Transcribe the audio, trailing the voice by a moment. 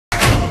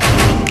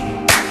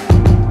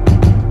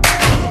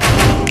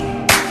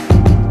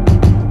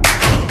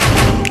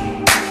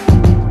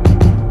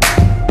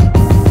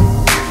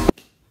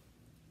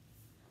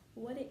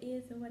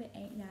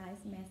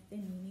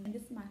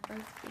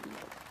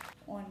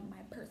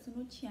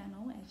personal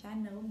channel. As y'all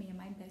know, me and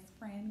my best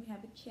friend, we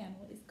have a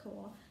channel. It's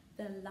called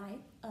The Life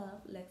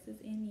of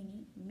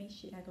Masterrninii. Make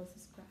sure y'all go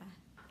subscribe.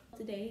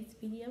 Today's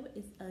video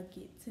is a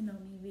get to know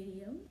me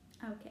video.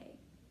 Okay,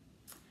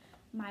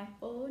 my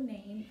full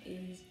name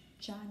is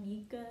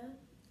Janika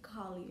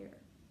Collier.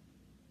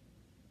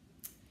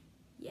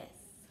 Yes.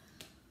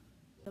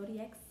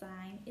 Zodiac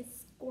sign is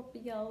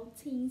Scorpio.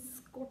 Teen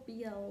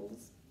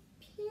Scorpios.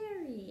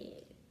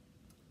 Period.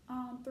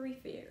 3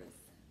 fears.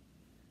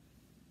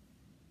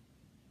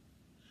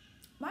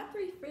 My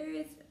 3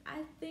 fears,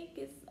 I think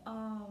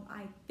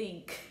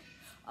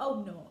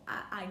oh no,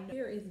 I know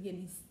fear is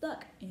getting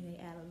stuck in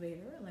the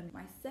elevator.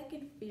 My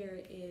second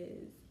fear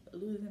is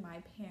losing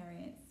my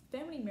parents,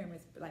 family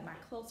members, like my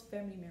close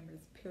family members,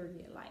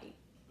 period. Like,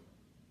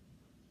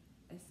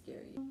 that's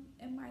scary.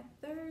 And my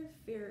third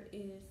fear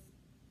is,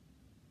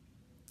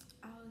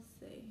 I would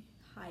say,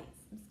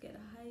 heights. I'm scared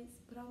of heights,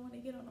 but I want to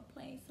get on a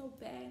plane so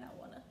bad, and I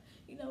want to,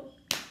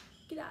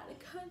 get out of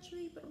the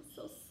country, but I'm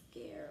so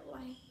scared.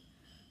 Like,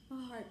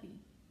 my heart be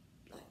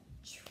like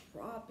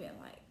dropping,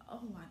 like,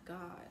 oh my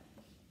god.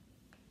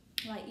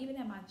 Like, even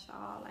at my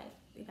job, like,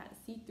 they got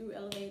see-through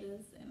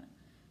elevators, and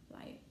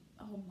like,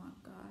 oh my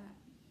god,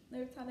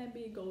 every time that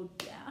bed go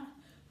down,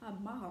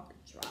 my heart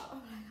drop.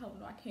 I'm like, oh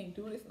no, I can't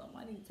do this no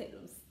more. I need to take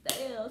them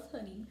stairs,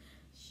 honey.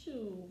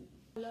 Shoot.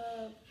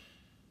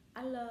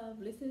 I love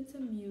listening to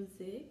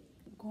music,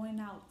 going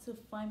out to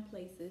fun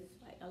places.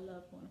 Like, I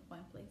love going to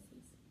fun places.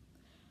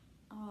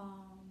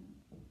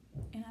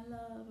 And I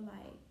love,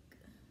 like,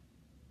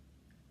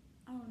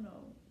 I don't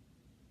know,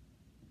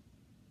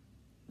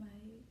 like,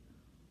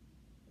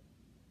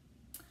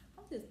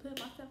 I'm just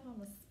putting myself on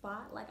the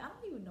spot. Like, I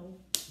don't even know,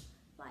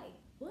 like,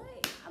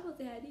 what? I'm supposed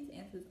to have these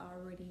answers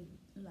already,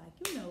 like,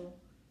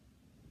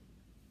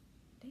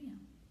 damn,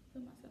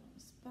 put myself on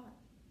the spot.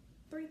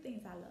 3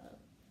 things I love.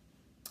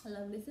 I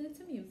love listening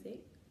to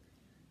music.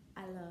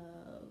 I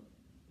love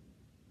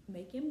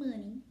making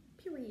money,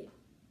 period.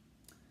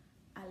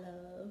 I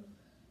love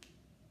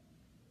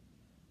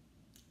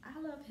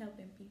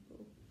helping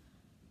people.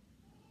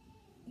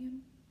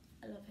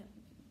 I love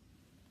helping people.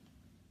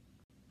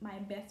 My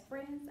best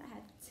friends, I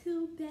have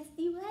 2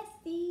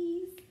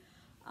 besties.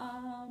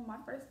 My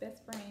first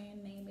best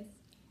friend name is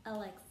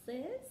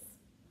Alexis.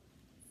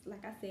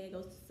 Like I said,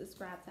 go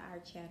subscribe to our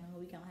channel.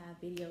 We gonna have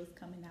videos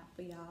coming out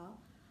for y'all.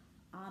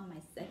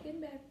 My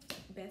second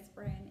best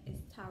friend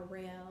is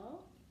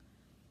Tyrell.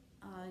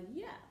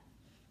 Yeah.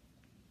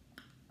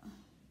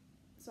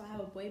 So I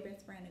have a boy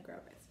best friend and a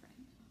girl best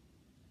friend.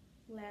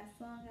 Last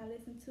song I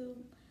listened to,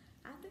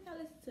 I think I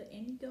listened to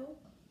Indigo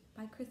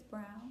by Chris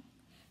Brown.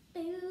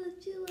 Baby,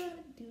 what you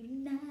wanna do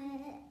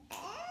tonight?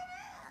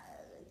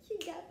 You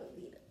got to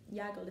be the...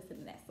 Y'all go listen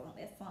to that song.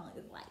 That song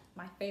is like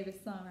my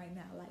favorite song right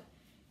now. Like,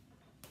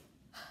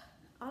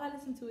 all I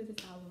listen to is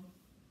this album.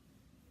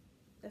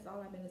 That's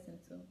all I've been listening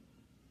to.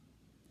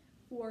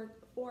 4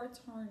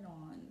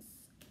 turn-ons.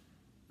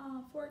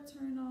 4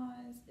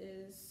 turn-ons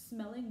is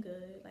smelling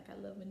good. Like, I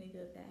love a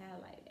nigga that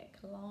have like that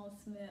cologne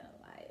smell.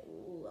 Like,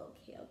 ooh,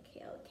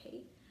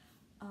 okay.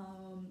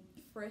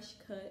 Fresh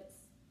cuts,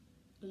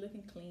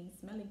 looking clean,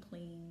 smelling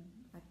clean.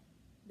 Like,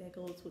 that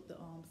goes with the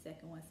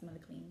second one,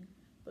 smelling clean.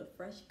 But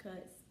fresh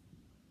cuts,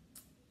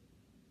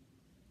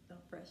 no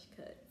fresh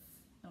cuts.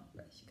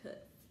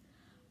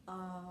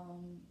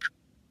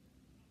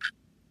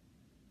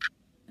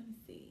 Let me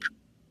see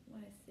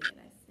what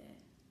I said.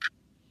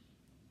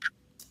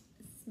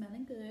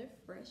 Smelling good,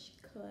 fresh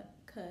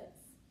cuts.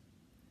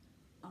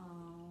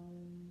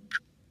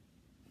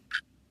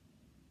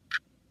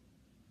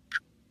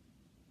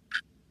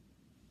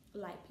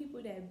 Like,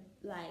 people that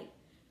like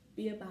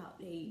be about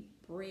they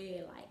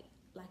bread,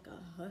 like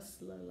a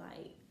hustler,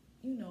 like,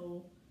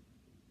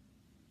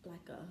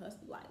 like a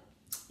hustler. Like,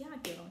 y'all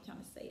get what I'm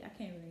trying to say.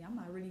 I'm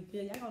not really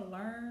good. Y'all gonna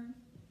learn.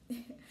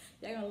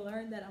 Y'all gonna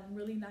learn that I'm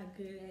really not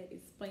good at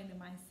explaining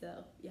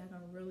myself. Y'all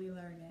gonna really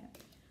learn that.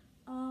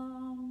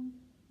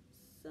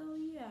 So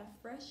yeah,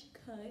 fresh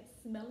cut,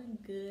 smelling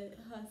good,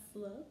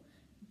 hustler,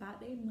 about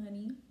their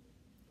money,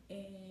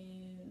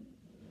 and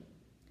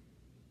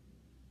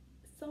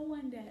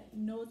someone that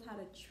knows how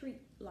to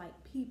treat like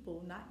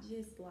people, not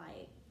just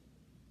like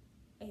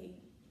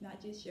not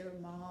just your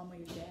mom or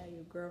your dad or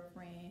your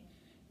girlfriend.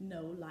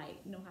 No,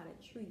 like, know how to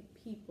treat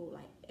people,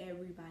 like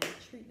everybody,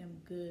 treat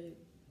them good.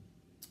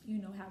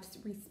 Have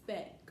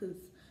respect,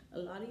 because a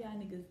lot of y'all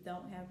niggas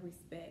don't have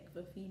respect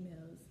for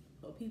females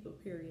or people,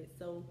 period.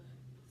 So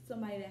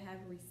somebody that have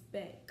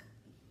respect,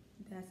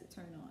 that's a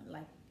turn on.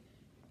 Like,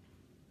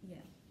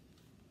 yeah.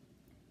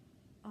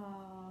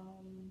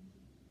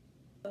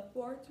 The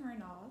 4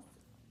 turn offs,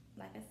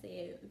 like I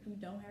said, if you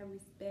don't have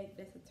respect,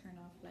 that's a turn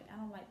off. Like, I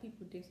don't like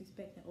people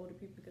disrespecting older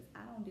people, because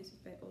I don't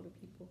disrespect older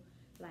people.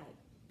 Like,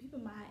 people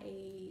my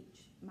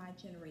age, my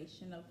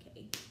generation,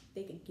 okay,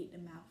 they can get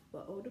them out.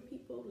 But older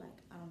people,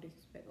 like, I don't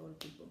disrespect older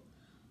people.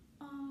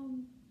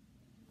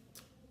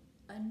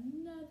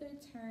 Another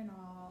turn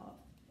off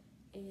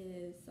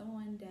is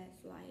someone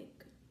that's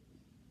like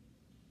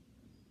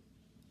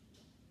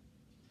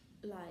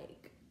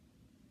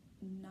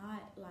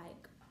not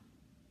like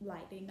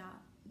like they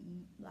not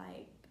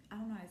like, I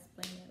don't know how to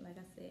explain it. Like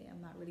I said,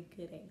 I'm not really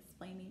good at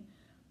explaining,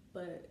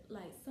 but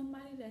like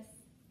somebody that's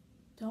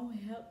don't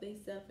help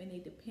themselves and they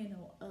depend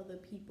on other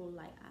people.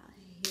 Like I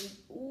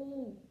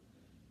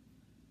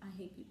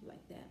hate people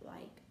like that.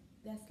 Like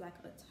that's like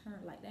a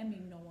term. Like that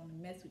means no one to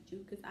mess with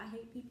you. Cause I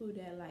hate people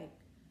that like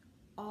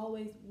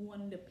always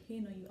want to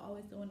depend on you.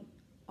 Always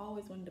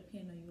want to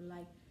depend on you.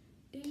 Like,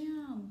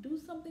 damn, do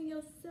something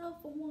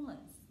yourself for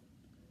once.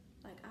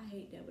 Like I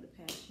hate that with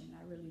a passion.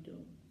 I really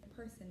do.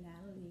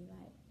 Personality,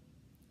 like,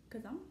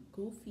 cause I'm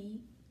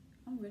goofy.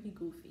 I'm really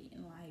goofy,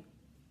 and like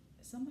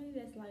somebody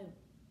that's like,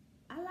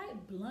 I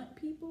like blunt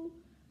people,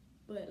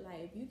 but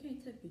like if you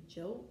can't take a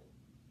joke,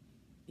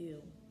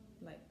 ew.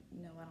 Like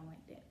no, I don't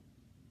like that.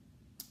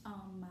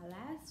 My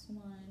last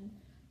one.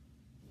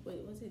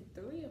 Wait, was it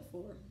 3 or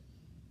 4?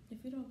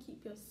 If you don't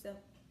keep yourself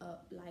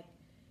up, like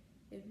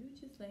if you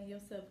just letting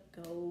yourself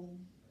go,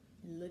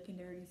 looking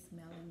dirty,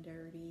 smelling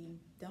dirty,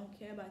 don't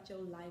care about your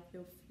life,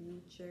 your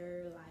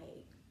future,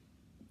 like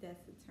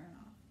that's a turn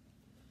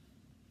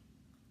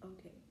off.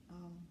 Okay.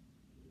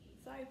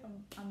 Sorry if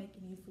I'm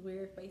making these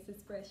weird face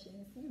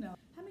expressions. You know,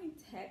 how many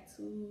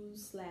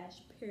tattoos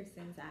slash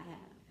piercings I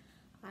have?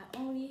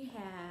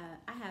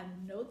 I have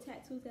no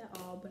tattoos at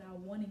all, but I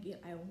want to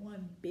get like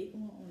one big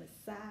one on the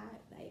side,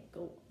 like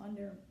go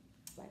under,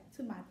 like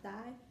to my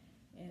thigh,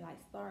 and like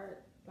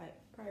start like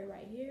probably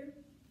right here.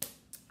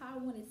 I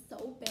want it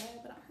so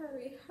bad, but I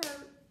heard it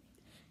hurt,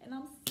 and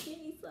I'm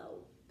skinny,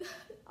 so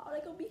all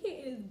they gonna be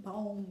hitting is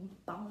bones,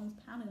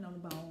 pounding on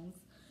the bones.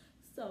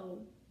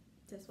 So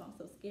that's why I'm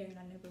so scared, and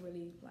I never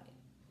really like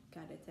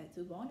got a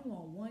tattoo. But I only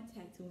want one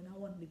tattoo, and I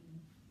want it to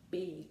be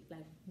big,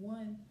 like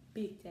one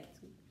big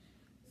tattoo.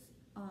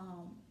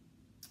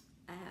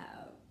 I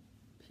have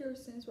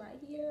piercings right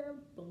here,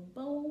 boom,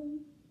 boom,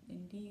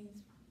 and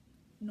these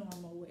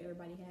normal what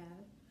everybody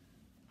have.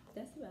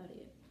 That's about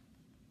it.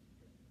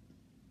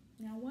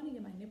 Now I want to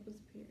get my nipples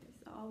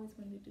pierced. I always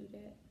wanted to do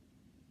that,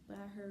 but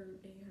I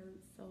heard they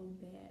hurt so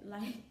bad.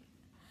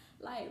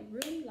 Like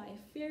really, like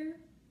fear.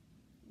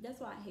 That's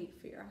why I hate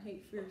fear. I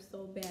hate fear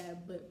so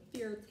bad, but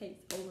fear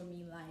takes over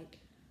me. Like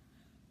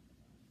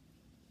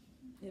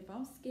if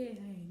I'm scared,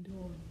 I ain't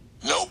doing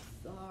it. Nope.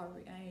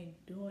 Sorry, I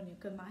ain't doing it.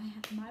 Cause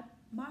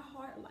my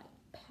heart like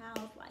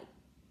pounds like.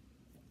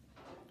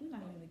 I'm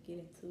not gonna get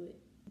into it.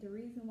 The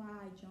reason why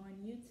I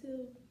joined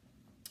YouTube.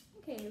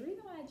 Okay, the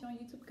reason why I joined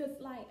YouTube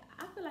because like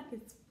I feel like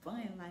it's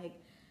fun. Like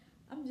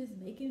I'm just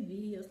making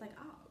videos. Like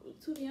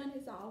to be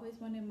honest, I always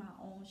wanted my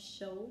own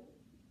show.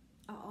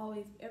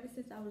 Ever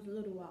since I was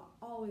little,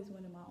 I always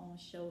wanted my own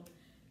show.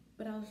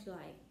 But I was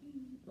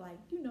like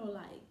you know,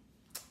 like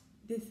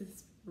this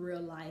is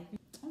real life.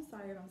 I'm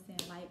sorry if I'm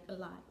saying like a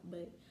lot,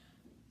 but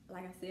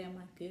like I said, I'm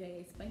not good at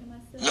explaining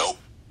myself. Nope.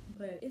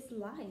 But it's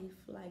life.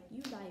 Like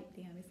you like,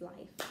 damn, it's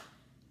life.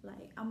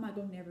 Like I'm not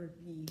gonna never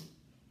be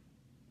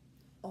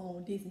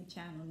on Disney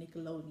Channel,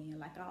 Nickelodeon.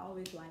 Like I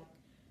always like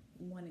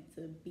wanted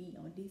to be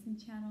on Disney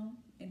Channel,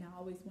 and I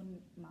always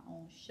wanted my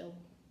own show.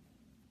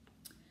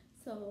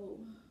 So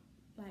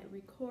like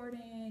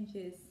recording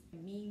just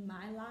me,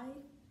 my life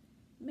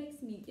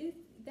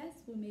that's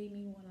what made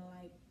me want to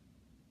like,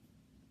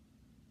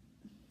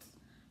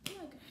 oh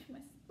my god, I'm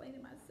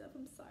explaining myself.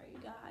 I'm sorry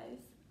guys.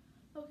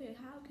 Okay,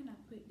 how can I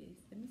put this?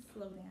 Let me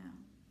slow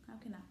down. How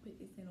can I put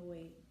this in a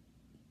way?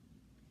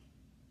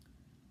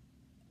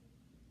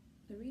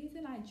 The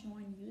reason I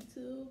joined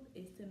YouTube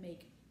is to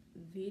make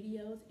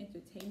videos,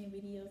 entertaining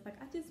videos.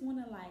 Like I just want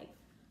to like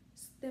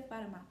step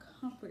out of my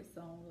comfort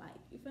zone. Like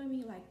you feel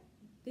me? Like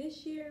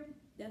this year,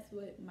 that's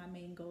what my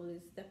main goal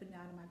is, stepping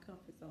out of my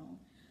comfort zone.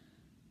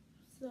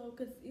 So,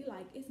 cause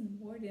it's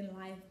more than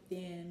life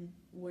than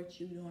what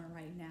you're doing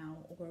right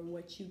now or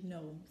what you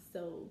know.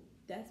 So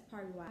that's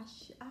probably why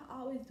I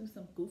always do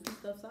some goofy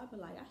stuff. So I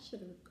be like,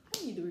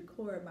 I need to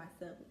record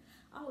myself.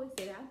 I always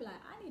say that. I be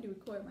like, I need to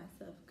record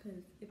myself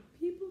because if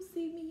people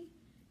see me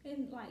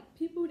and like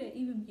people that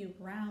even be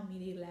around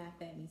me, they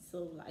laugh at me.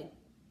 So like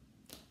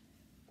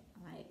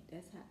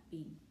that's how I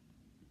be.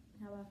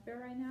 How I feel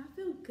right now? I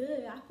feel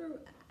good. I feel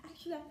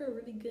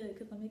really good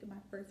because I'm making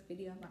my first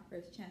video on my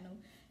first channel.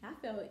 And I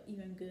felt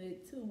even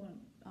good too when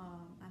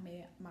I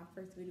made my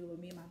first video with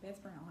me and my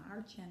best friend on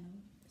our channel.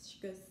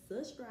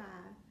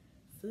 Subscribe.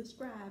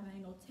 I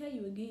ain't gonna tell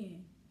you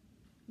again.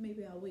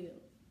 Maybe I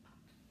will.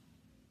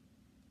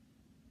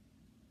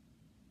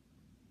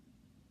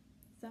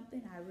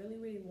 Something I really,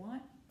 really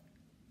want.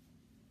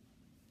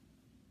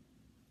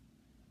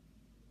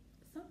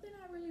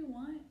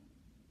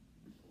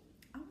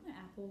 I want an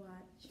Apple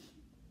Watch.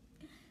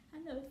 I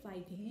know it's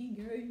like, dang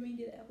girl, you ain't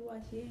get an Apple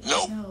Watch yet.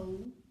 Nope.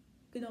 No,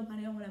 because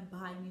nobody don't want to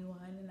buy me one,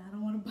 and I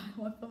don't want to buy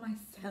one for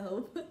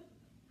myself.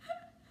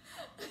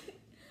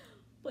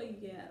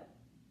 But yeah,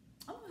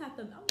 I'm gonna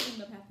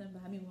end up having to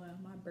buy me one.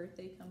 My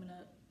birthday coming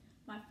up.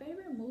 My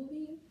favorite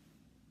movie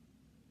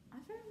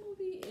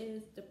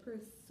is The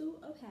Pursuit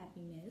of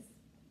Happiness.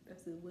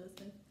 That's with Will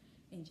Smith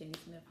and Jaden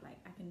Smith. Like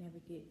I can never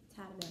get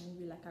tired of that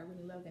movie. Like I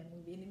really love that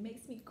movie, and it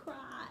makes me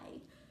cry.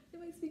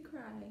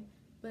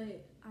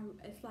 But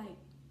it's like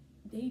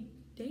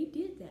they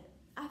did that.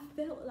 I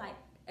felt like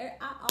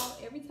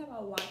every time I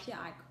watch it,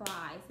 I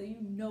cry. So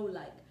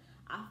like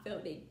I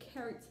felt their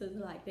characters,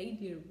 like they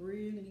did a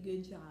really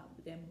good job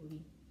with that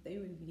movie. They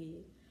really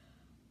did.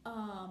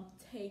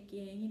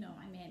 Taken,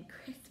 my man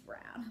Chris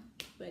Brown,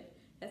 but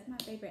that's my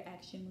favorite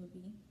action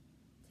movie.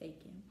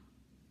 Taken.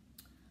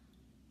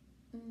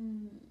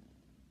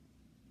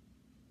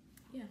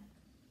 Yeah.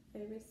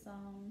 Favorite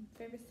song.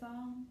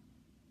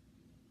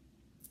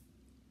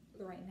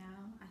 Right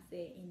now, I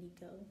said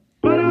Indigo.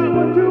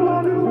 What you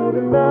want to do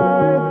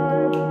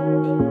tonight?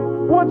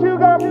 What you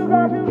got to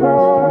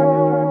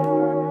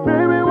try?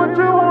 Baby, what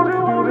you want to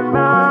do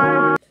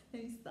tonight?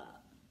 Let me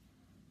stop.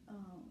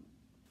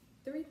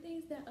 Three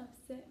things that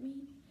upset me.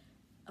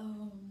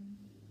 I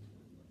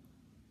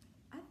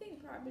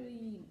think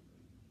probably.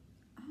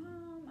 I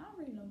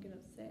really don't get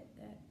upset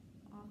that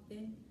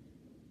often.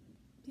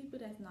 People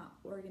that's not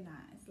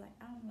organized. Like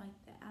I don't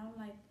like that. I don't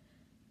like.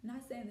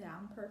 Not saying that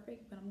I'm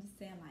perfect, but I'm just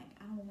saying like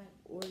I don't like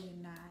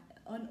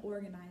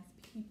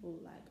unorganized people.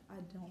 Like I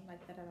don't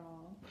like that at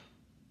all.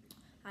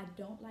 I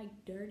don't like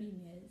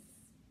dirtiness.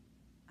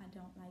 I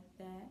don't like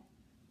that.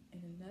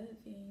 And another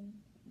thing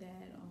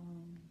that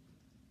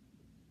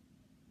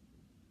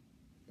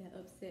that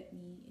upset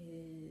me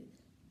is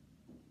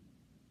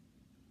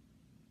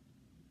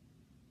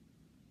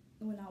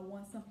when I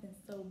want something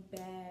so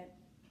bad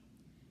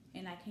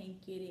and I can't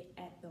get it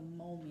at the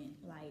moment.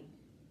 Like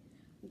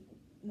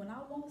when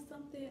I want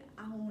something,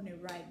 I want it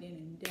right then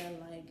and there.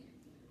 Like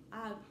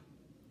I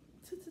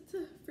few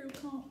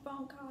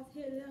phone calls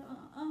here,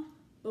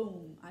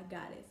 boom, I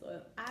got it. So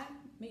if I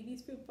make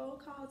these few phone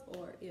calls,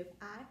 or if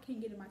I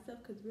can't get it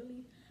myself, because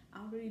really,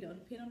 I really don't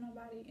depend on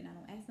nobody, and I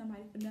don't ask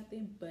somebody for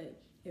nothing.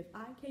 But if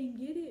I can't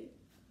get it,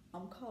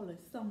 I'm calling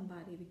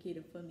somebody to get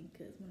it for me.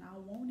 Because when I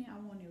want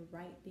it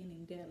right then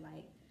and there.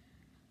 Like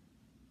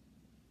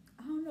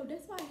I don't know.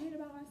 That's why I hate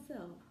about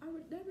myself.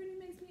 That really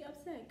makes me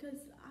upset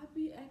because I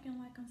be acting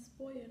like I'm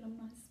spoiled. I'm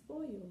not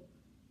spoiled.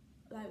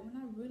 Like when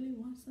I really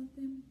want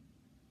something,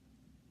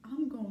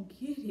 I'm gonna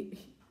get it.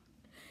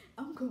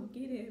 I'm gonna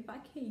get it. If I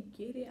can't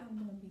get it, I'm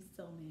gonna be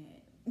so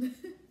mad.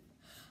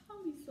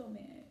 I'll be so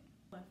mad.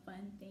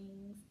 Fun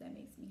things that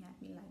makes me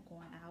happy, like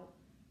going out,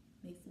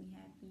 makes me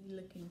happy.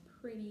 Looking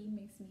pretty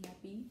makes me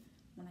happy.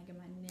 When I get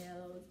my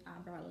nails,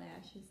 eyebrow,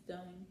 lashes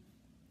done,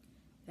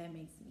 that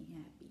makes me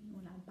happy.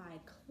 When I buy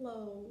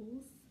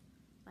clothes,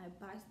 like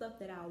buy stuff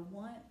that I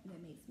want,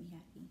 that makes me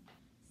happy.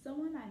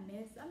 Someone I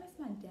miss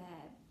my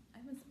dad. I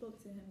haven't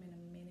spoke to him in a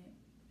minute.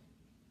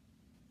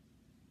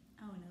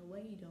 I don't know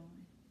what he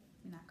doing.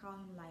 And I call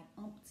him like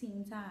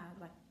umpteen times,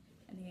 like,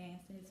 and he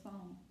answer his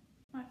phone.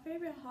 My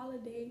favorite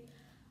holiday,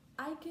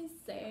 I can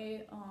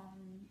say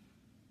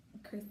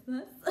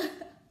Christmas.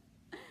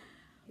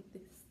 The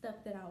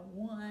stuff that I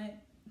want,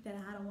 that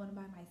I don't want to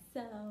buy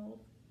myself.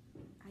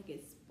 I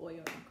get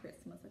spoiled on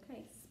Christmas,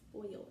 okay?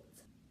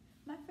 Spoiled.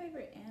 My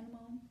favorite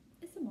animal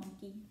is a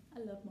monkey. I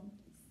love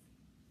monkeys.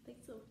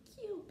 They're so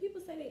cute.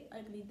 People say they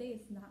ugly. They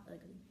is not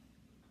ugly.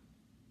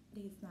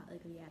 They is not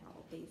ugly at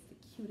all. They is the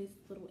cutest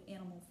little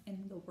animals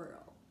in the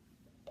world.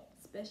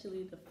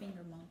 Especially the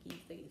finger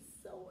monkeys. They is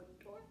so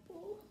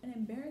adorable. An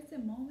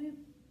embarrassing moment.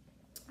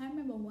 I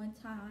remember one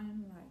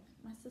time, like,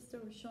 my sister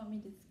was showing me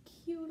this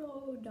cute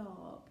old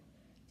dog.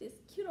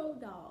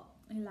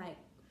 And like,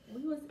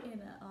 we was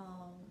in a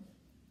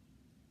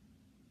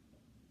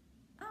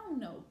I don't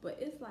know, but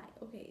it's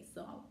like, okay,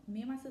 so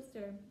me and my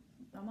sister,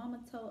 my mama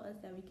told us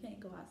that we couldn't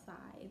go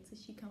outside until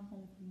she come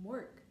home from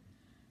work.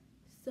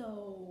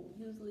 So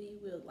usually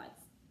we'll like,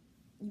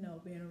 be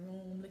in a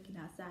room looking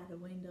outside the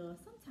window.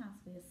 Sometimes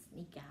we'll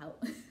sneak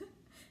out.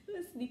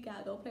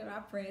 Go play with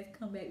our friends,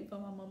 come back before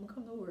my mama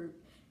come to work,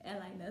 and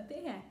like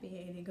nothing happened,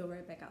 and then go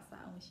right back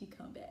outside when she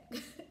come back.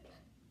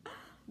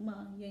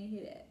 Mom, you ain't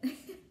hear that.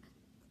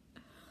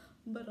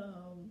 But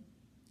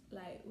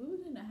like we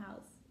was in the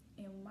house,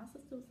 and my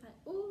sister was like,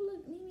 "Oh,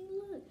 look, Nene,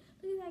 look at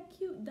that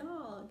cute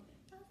dog."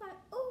 I was like,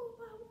 "Oh,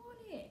 I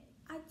want it."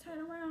 I turn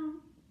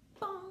around,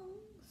 boom,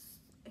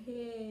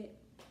 head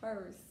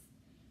first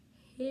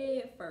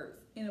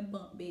in a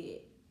bunk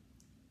bed.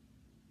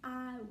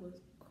 I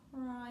was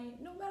crying.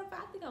 No matter of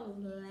fact, I think I was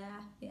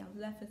laughing. I was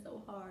laughing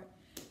so hard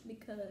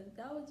because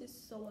that was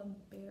just so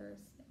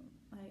embarrassing.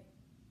 Like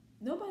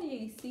nobody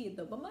ain't see it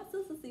though, but my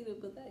sister see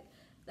it. But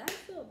that's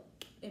so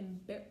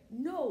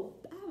No,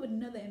 I have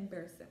another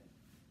embarrassing.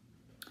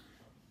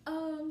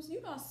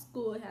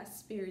 School has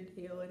Spirit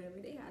Day or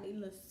whatever. They had a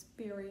little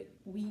Spirit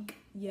Week.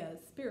 Yeah,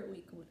 Spirit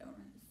Week or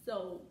whatever.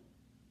 So,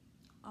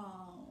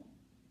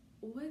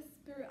 what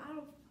spirit?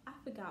 I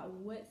forgot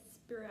what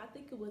spirit. I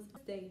think it was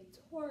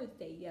Taurus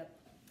Day. Yep.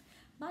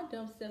 My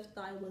dumb self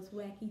thought it was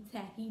Wacky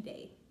Tacky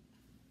Day.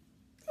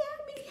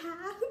 Tell me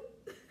how.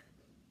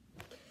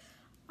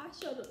 I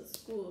showed up to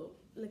school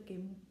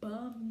looking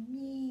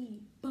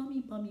bummy.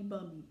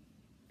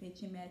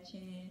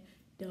 Matching,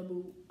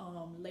 double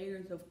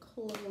layers of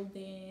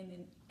clothing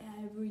and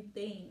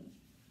everything.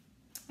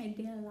 And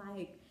then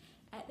like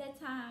at that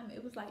time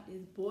it was like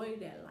this boy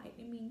that liked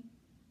me,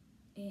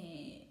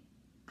 and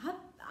I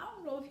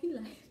don't know if he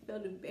like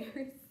felt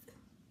embarrassed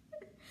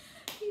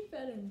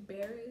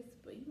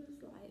embarrassed, but he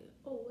was like,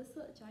 "Oh, what's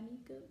up,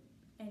 Janika?"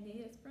 And then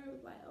his friend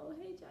was like, "Oh,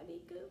 hey,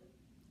 Janika."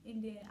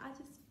 And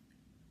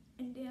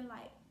then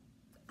like,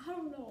 I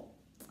don't know.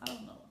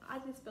 I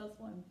just felt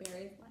so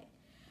embarrassed. Like,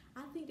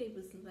 I think they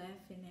was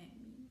laughing at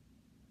me.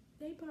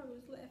 They probably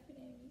was laughing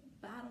at me,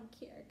 but I don't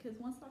care. Cause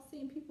once I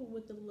seen people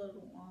with the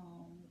little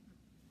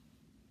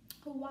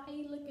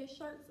Hawaii looking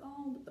shirts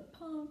on with the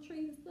palm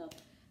trees and stuff,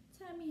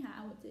 tell me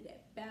how I went to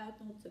that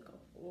bathroom, took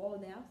off all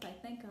that. I was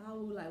like, thank God I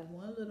was like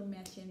one little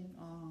matching,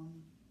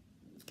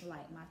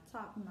 like my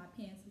top and my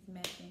pants is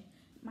matching.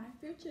 My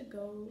future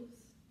goals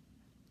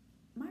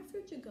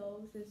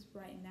is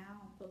right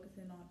now I'm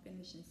focusing on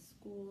finishing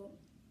school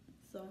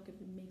so I could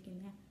be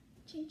making that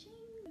ching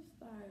ching.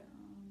 Start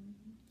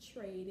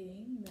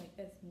trading, like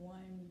that's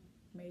one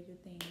major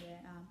thing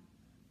that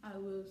I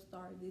will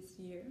start this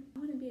year. I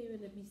want to be able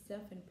to be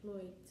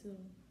self-employed too.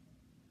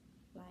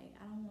 Like,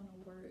 I don't want to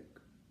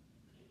work.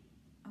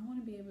 I want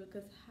to be able,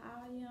 because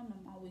how I am,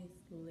 I'm always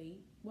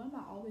late. Well, I'm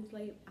not always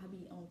late. I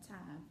be on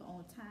time. But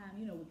on time,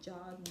 you know, with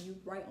jobs, when you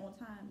right on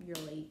time, you're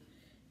late.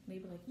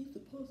 Maybe like, you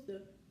supposed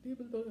to be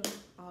able to go to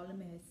all the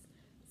mess.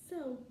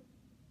 So,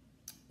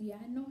 yeah,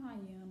 I know how I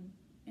am.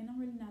 And I'm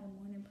really not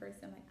a morning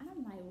person. Like, I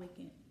don't like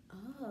waking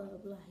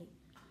up. Like,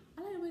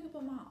 I like to wake up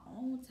on my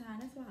own time.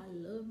 That's why I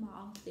love my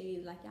off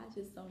days. Like, I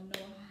just don't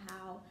know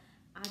how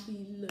I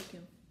be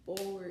looking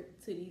forward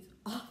to these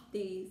off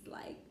days.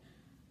 Like,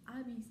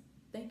 I be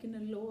thanking the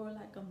Lord,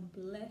 like I'm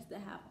blessed to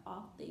have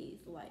off days.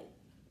 Like,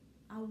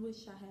 I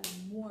wish I had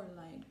more.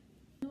 Like,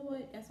 you know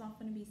what? That's why I'm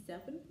gonna be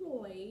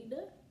self-employed,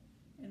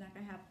 and I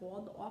can have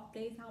all the off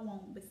days I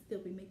want, but still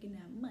be making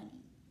that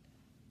money.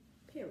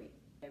 Period.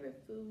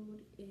 Favorite food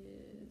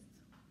is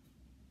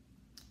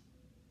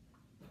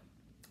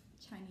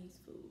Chinese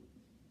food.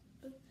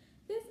 But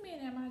this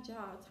man at my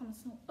job told me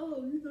something.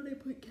 Oh, you know they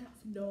put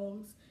cats and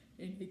dogs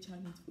in their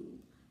Chinese food.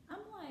 I'm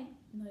like,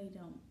 no, they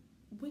don't.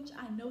 Which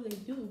I know they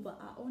do, but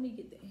I only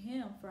get the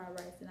ham fried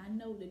rice, and I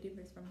know the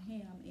difference from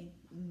ham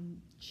and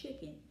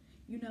chicken.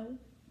 You know,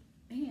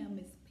 ham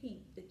is pink.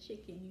 The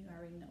chicken, you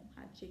already know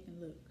how chicken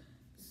look.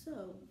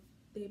 So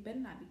they better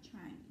not be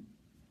trying.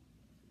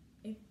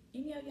 If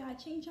any of y'all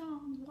ching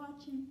chongs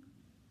watching,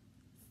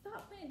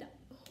 stop playing that.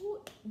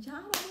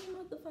 Y'all don't even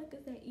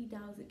motherfuckers that eat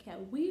dogs and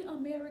cats. We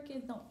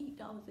Americans don't eat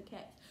dogs and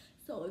cats.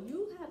 So if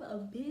you have a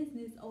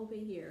business over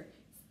here,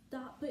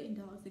 stop putting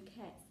dogs and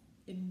cats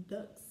and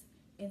ducks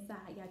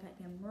inside y'all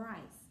goddamn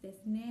rice. That's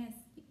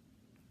nasty.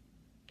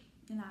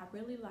 And I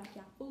really like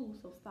y'all food,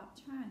 so stop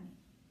trying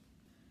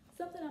it.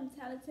 Something I'm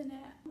talented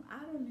at,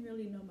 I don't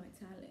really know my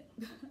talent.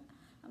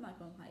 I'm not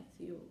gonna lie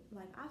to you.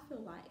 Like, I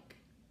feel like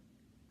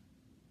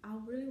I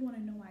really want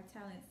to know my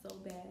talent so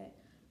bad.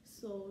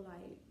 So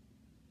like,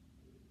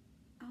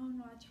 I don't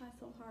know, I try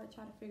so hard to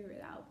try to figure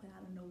it out, but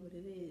I don't know what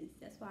it is.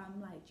 That's why I'm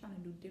like trying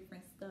to do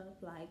different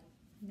stuff. Like,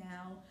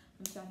 now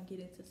I'm trying to get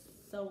into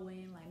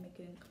sewing, like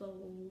making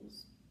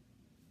clothes.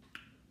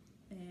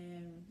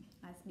 And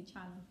I just be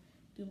trying to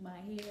do my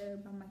hair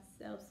by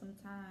myself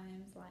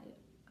sometimes. Like,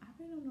 I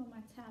really don't know what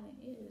my talent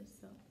is.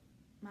 So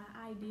my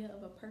idea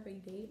of a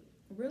perfect date,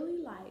 really,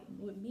 like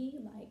with me,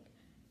 like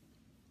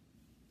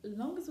as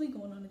long as we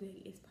going on a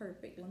date, it's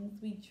perfect. As long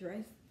as we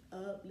dressed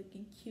up,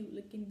 looking cute,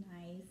 looking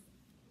nice,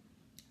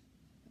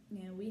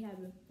 and we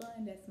having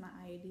fun, that's my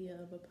idea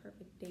of a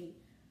perfect date.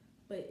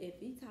 But if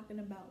we talking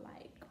about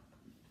like,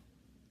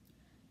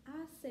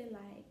 I say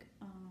like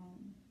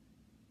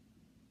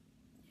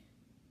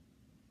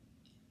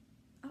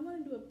I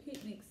want to do a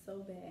picnic so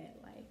bad.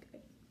 Like,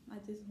 I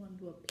just want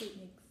to do a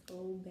picnic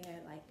so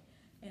bad, like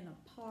in a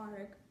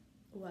park,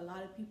 or a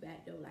lot of people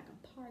at though, like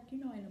a park. You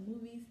know, in the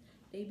movies,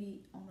 they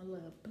be on a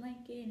little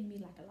blanket and be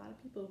like a lot of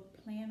people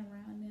playing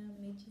around them,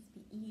 and they just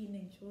be eating,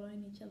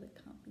 enjoying each other's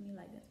company.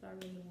 Like, that's what I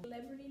really want.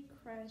 Celebrity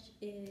crush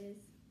is,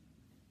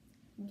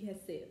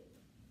 guess it.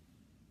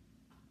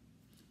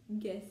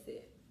 Guess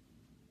it.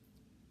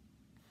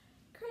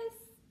 Chris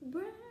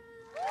Brown.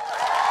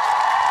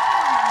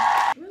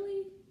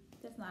 Really?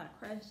 That's not a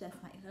crush. That's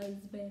my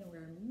husband.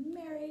 We're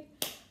married.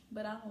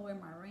 But I don't wear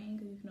my ring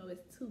because, you know,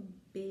 it's too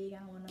big. I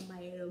don't want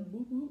nobody to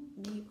boop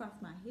boop me across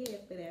my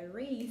head for that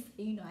ring.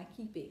 So, you know, I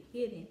keep it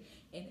hidden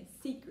in a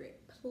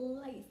secret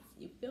place.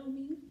 You feel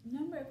me?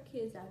 Number of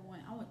kids I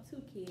want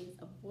 2 kids,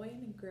 a boy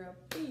and a girl.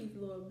 Please,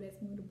 Lord,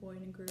 bless me with a boy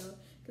and a girl.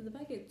 Because if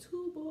I get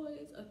 2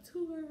 boys or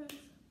 2 girls,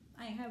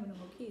 I ain't having no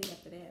more kids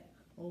after that.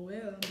 Oh,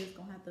 well, I'm just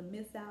going to have to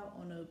miss out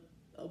on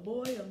a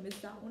boy or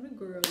miss out on a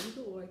girl,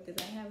 either or,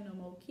 because I ain't having no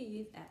more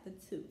kids after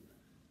 2.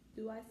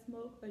 Do I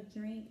smoke or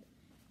drink?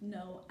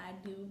 No, I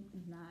do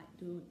not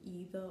do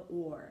either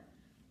or.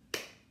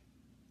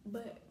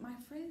 But my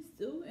friends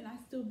do, and I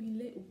still be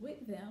lit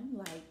with them.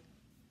 Like,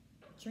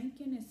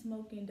 drinking and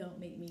smoking don't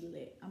make me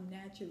lit. I'm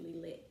naturally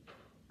lit.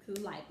 Cause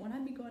like, when I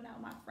be going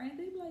out with my friends,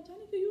 they be like,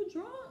 Janika, you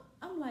drunk?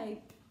 I'm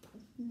like,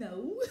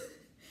 no.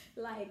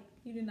 Like,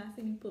 you did not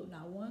see me put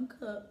not 1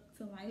 cup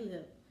to my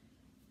lip.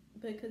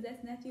 Because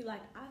that's naturally,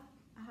 like,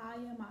 how I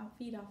am, I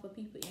feed off of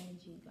people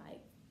energy.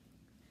 Like,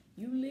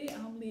 you lit,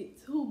 I'm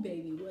lit too,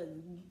 baby. What's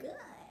good?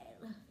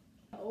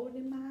 How old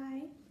am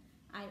I?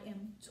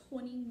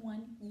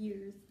 21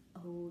 years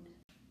old.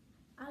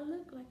 I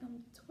look like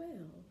I'm 12.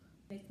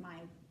 It's my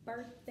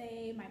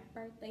birthday. My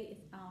birthday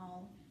is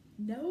on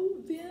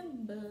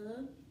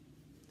November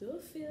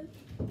the 5th.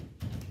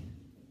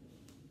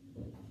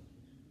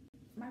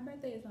 My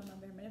birthday is on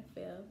November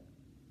the 5th.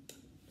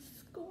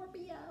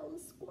 Scorpio,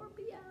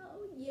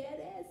 yeah,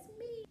 that's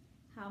me.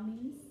 How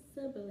many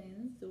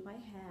siblings do I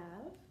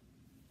have?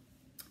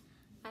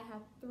 I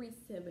have 3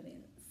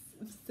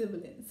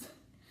 siblings.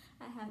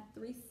 I have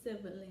 3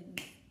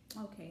 siblings.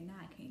 Okay, now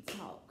I can't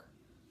talk.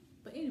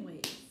 But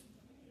anyways,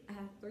 I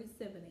have 3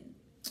 siblings.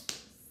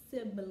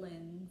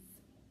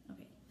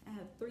 Okay, I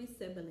have 3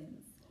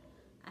 siblings.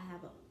 I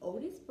have an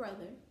oldest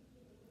brother,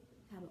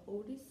 I have an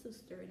oldest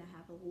sister, and I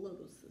have a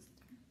little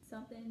sister.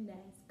 Something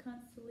that's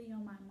constantly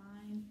on my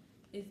mind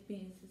is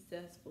being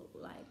successful.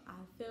 Like,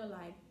 I feel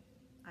like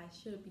I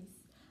should be,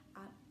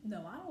 I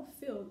don't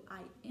feel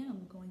I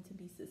am going to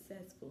be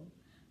successful,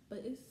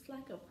 but it's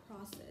like a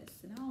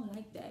process, and I don't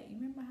like that. You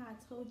remember how I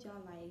told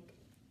y'all, like,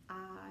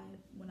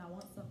 when I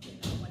want something,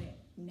 I want it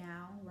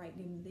now, right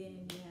then,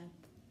 yeah,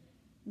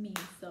 me.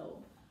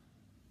 So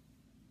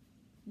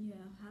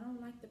yeah, I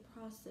don't like the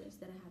process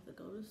that I have to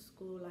go to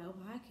school. Like,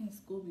 why can't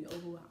school be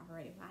over with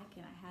already? Why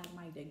can't I have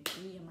my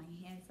degree in my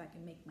hands so I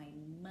can make my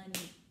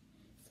money,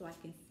 so I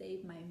can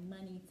save my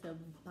money to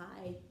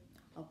buy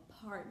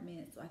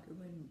apartments, so I can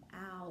rent them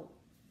out,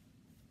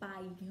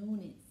 buy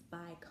units,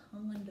 buy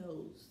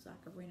condos, so I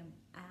can rent them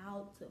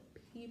out to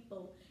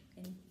people,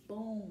 and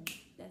boom,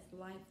 that's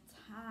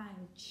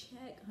lifetime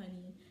check,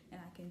 honey,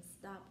 and I can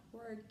stop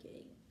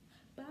working.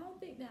 But I don't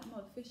think that I'm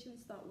gonna officially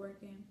start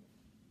working,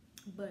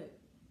 but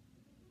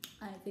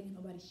I ain't thinking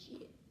nobody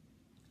shit.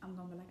 I'm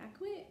gonna be like, I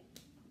quit.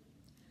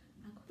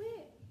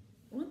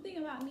 One thing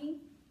about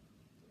me,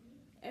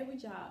 every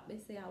job, they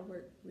say I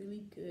work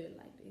really good.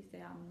 Like, they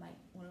say I'm like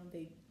one of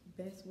the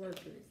best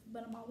workers,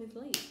 but I'm always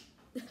late.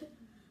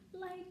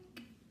 Like,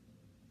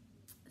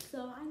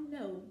 so I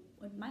know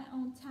with my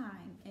own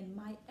time and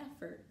my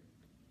effort,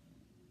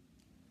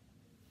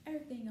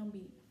 everything gonna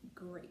be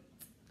great.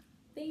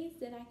 Things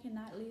that I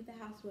cannot leave the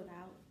house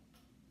without: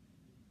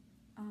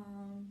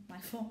 my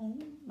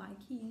phone, my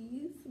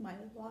keys, my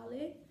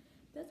wallet.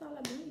 That's all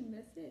I bring.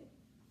 That's it.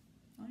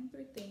 Only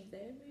 3 things.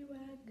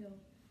 Everywhere I go,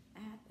 I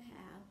have to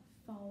have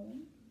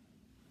phone,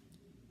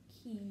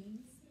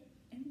 keys,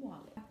 and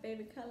wallet. My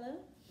favorite color?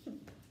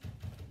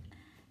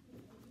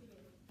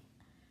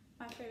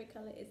 My favorite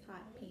color is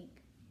hot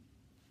pink.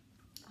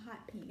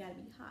 Hot pink, gotta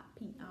be hot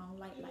pink. I don't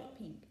like light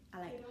pink. I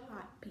like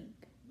hot pink.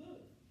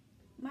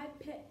 My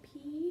pet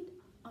peeve,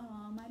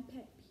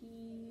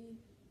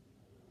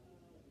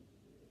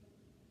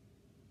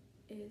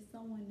 is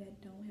someone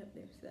that don't help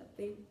themselves.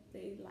 They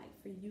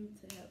like for you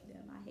to help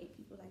them. I hate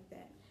people like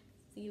that.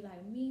 See,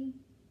 like me,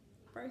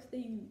 first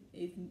thing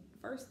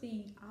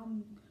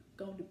I'm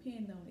gonna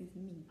depend on is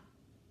me.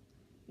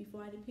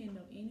 Before I depend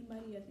on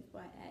anybody else,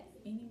 before I ask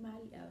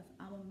anybody else,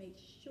 I'm gonna make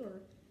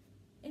sure,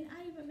 and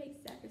I even make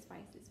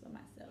sacrifices for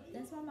myself.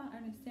 That's why I'm not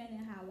understanding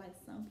how, like,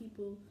 some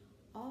people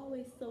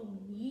always so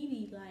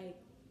needy. Like,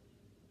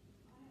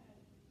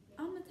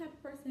 I'm the type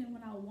of person,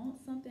 when I want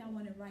something, I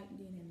want it right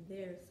then and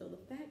there. So the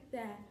fact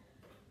that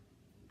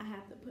I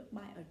have to put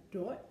my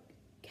adult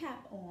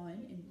cap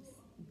on and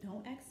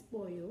don't act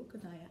spoiled,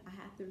 because I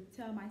have to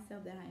tell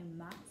myself that I am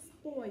not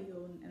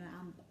spoiled, and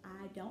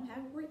I don't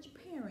have rich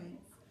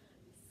parents.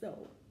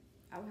 So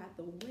I would have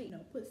to wait,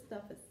 put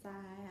stuff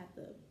aside. I have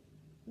to,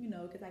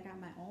 because I got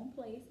my own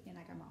place and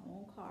I got my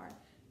own car.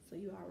 So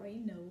you already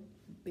know,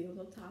 bills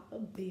on top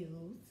of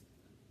bills.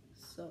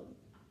 So,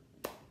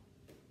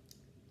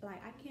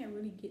 like, I can't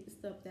really get the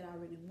stuff that I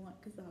really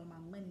want because all of my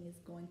money is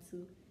going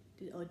to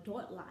the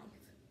adult life,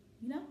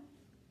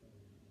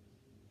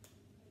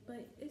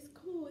 But it's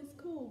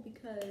cool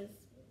because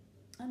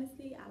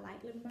honestly, I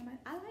like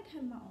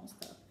having my own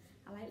stuff.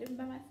 I like living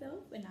by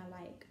myself, and I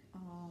like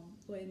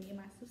where me and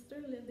my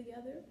sister live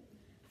together.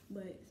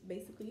 But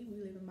basically, we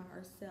live by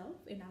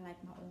ourselves, and I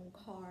like my own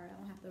car. I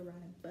don't have to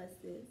ride in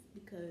buses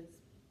because,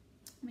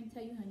 let me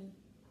tell you, honey,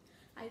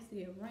 I used to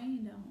get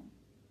rained on.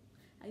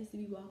 I used to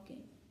be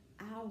walking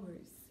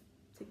hours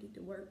to get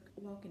to work,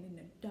 walking in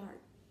the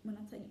dark. When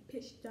I tell you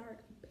pitch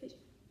dark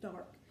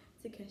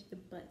to catch the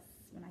bus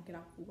when I get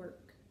off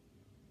work.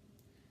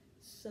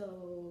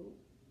 So,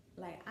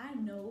 like, I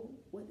know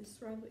what the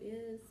struggle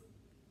is.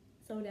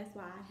 So that's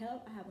why I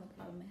help. I have no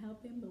problem in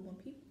helping. But when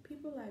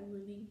people like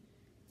really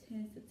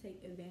tends to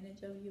take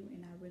advantage of you,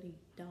 and I really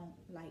don't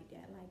like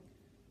that. Like,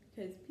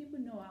 because people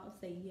know I'll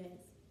say yes,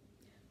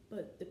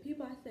 but the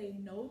people I say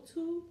no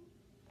to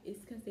is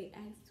because they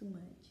ask too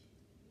much.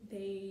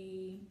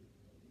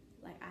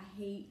 I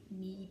hate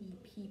needy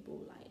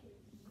people. Like,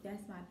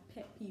 that's my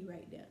pet peeve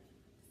right there.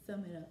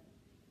 Sum it up.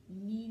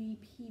 Needy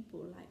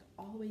people, like,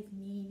 always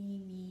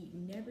need,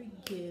 never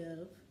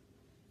give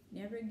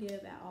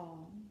at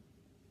all.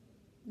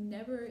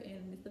 Never,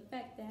 and it's the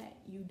fact that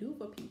you do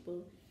for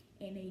people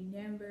and they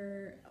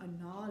never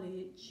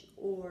acknowledge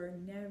or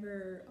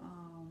never,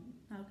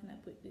 how can I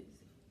put this?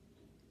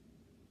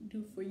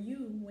 do for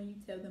you when you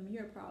tell them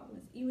your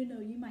problems, even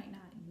though you might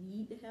not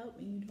need the help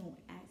and you don't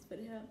ask for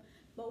the help.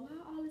 But why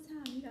all the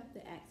time you have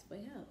to ask for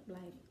help?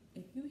 Like,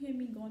 if you hear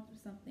me going through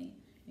something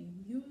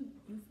and you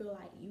feel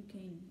like you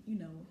can,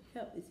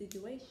 help the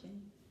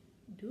situation,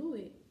 do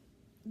it.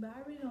 But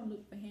I really don't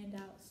look for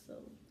handouts, so,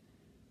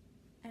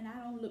 and I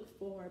don't look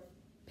for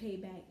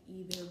payback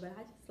either. But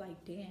I just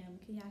like, damn,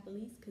 can y'all at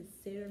least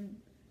consider,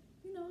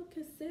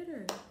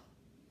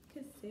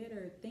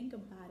 think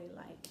about it.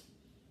 Like,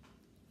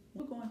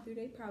 when we're going through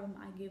their problem,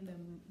 I give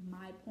them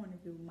my point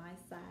of view, my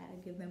side. I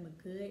give them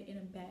a good and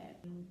a bad,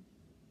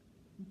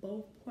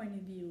 both point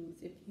of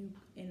views. If you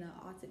in an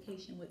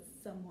altercation with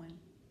someone,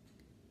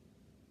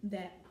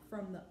 that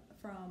from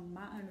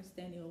my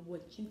understanding of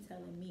what you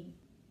telling me,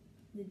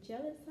 the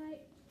jealous side,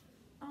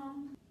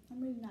 I'm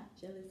really not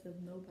jealous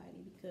of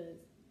nobody, because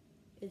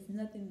it's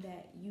nothing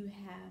that you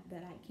have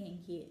that I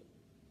can't get.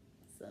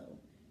 So,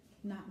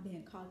 not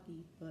being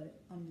cocky,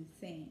 but I'm just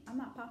saying, I'm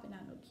not popping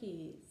out no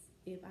kids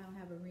if I don't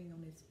have a ring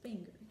on his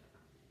finger.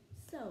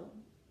 So,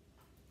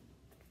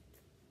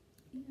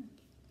 yeah,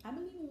 I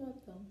believe in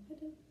love though. I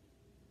do.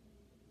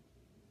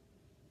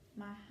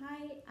 My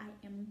height, I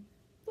am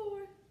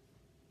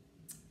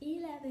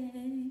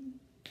 4'11".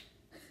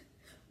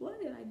 Why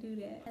did I do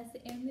that? That's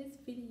the end of this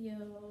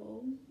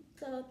video.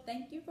 So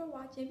thank you for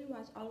watching. If you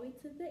watched all the way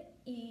to the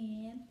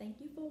end,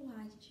 thank you for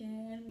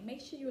watching. Make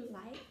sure you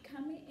like,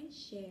 comment, and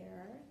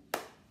share.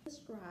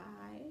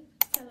 Subscribe.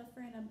 Tell a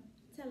friend,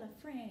 tell a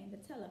friend,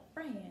 tell a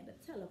friend,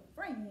 tell a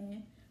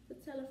friend,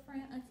 tell a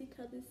friend, auntie,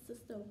 cousin,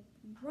 sister,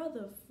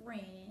 brother,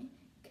 friend,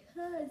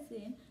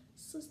 cousin,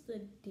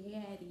 sister,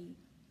 daddy,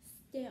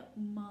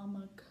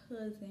 stepmama,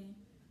 cousin,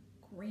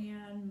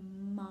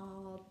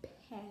 grandma,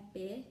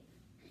 pappy,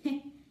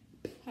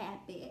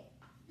 pappy.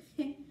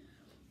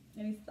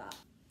 Let me stop.